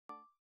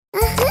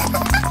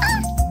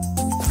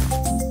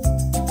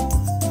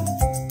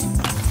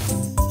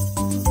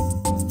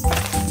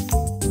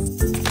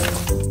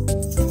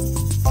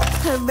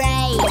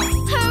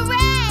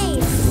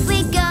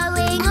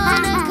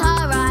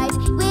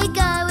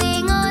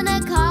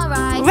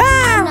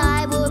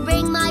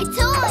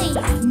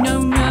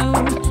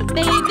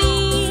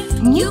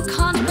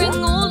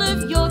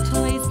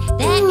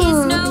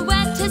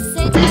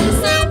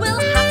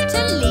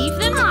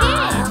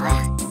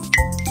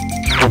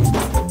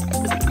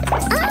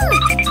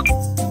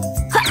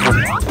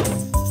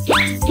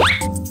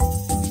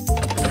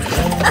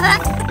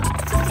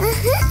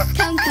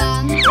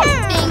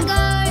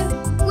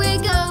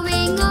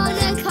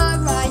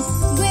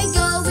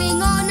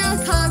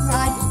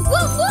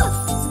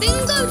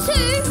Bingo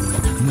too?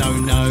 No,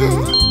 no,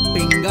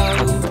 bingo.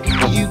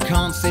 You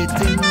can't sit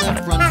in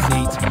the front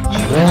seat.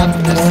 You have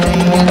to stay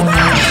in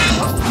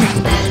front.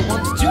 Bingo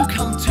wants to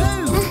come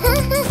too.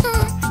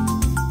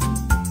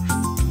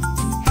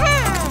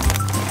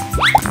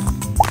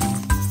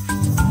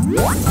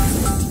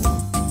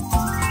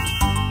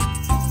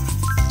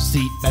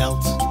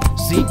 Seatbelt,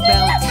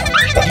 seatbelt.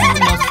 You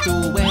must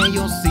all wear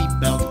your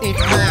seatbelt if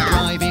you're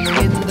driving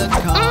in the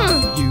car.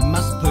 You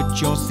must put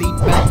your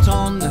seatbelt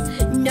on.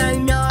 No,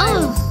 no.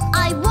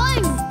 I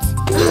won't.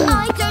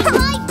 I don't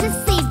like the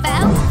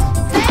seatbelt.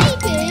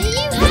 Baby,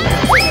 you have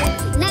to.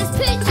 Let's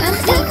put your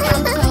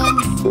seatbelt on.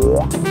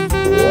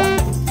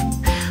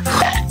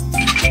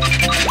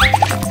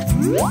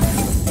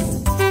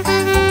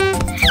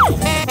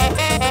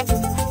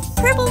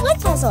 Purple wood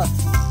puzzle.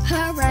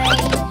 Hooray!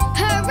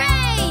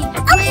 Hooray!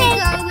 We're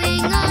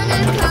going on a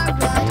car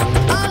ride.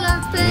 I'll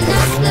open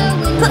up the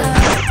window.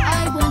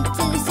 I want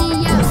to see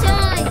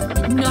outside.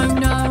 No,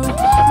 no.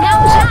 Now,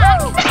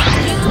 Jack,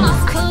 you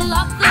must pull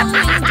up the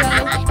window.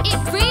 It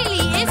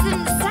really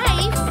isn't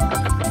safe.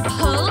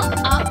 Pull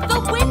up the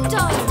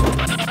window.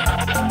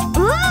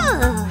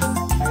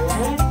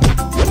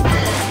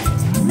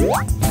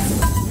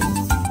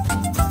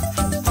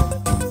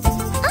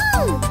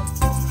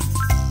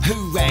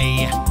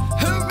 Hooray!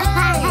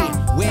 Hooray!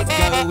 We're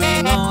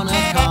going on a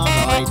car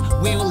ride.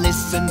 We'll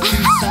listen to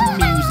some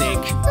music.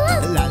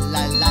 La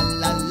la la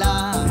la la.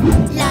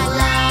 La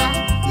la,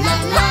 la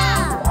la.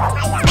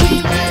 We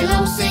will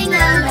all sing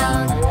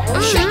along.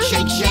 Shake,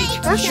 shake, shake,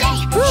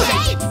 shake,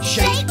 shake,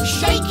 shake,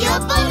 shake your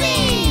body.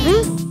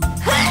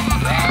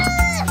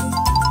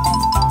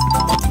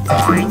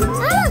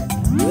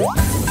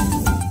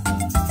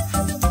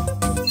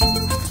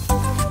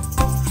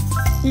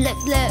 Look,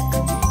 look.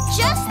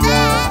 Just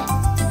there.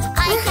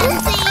 I can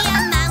see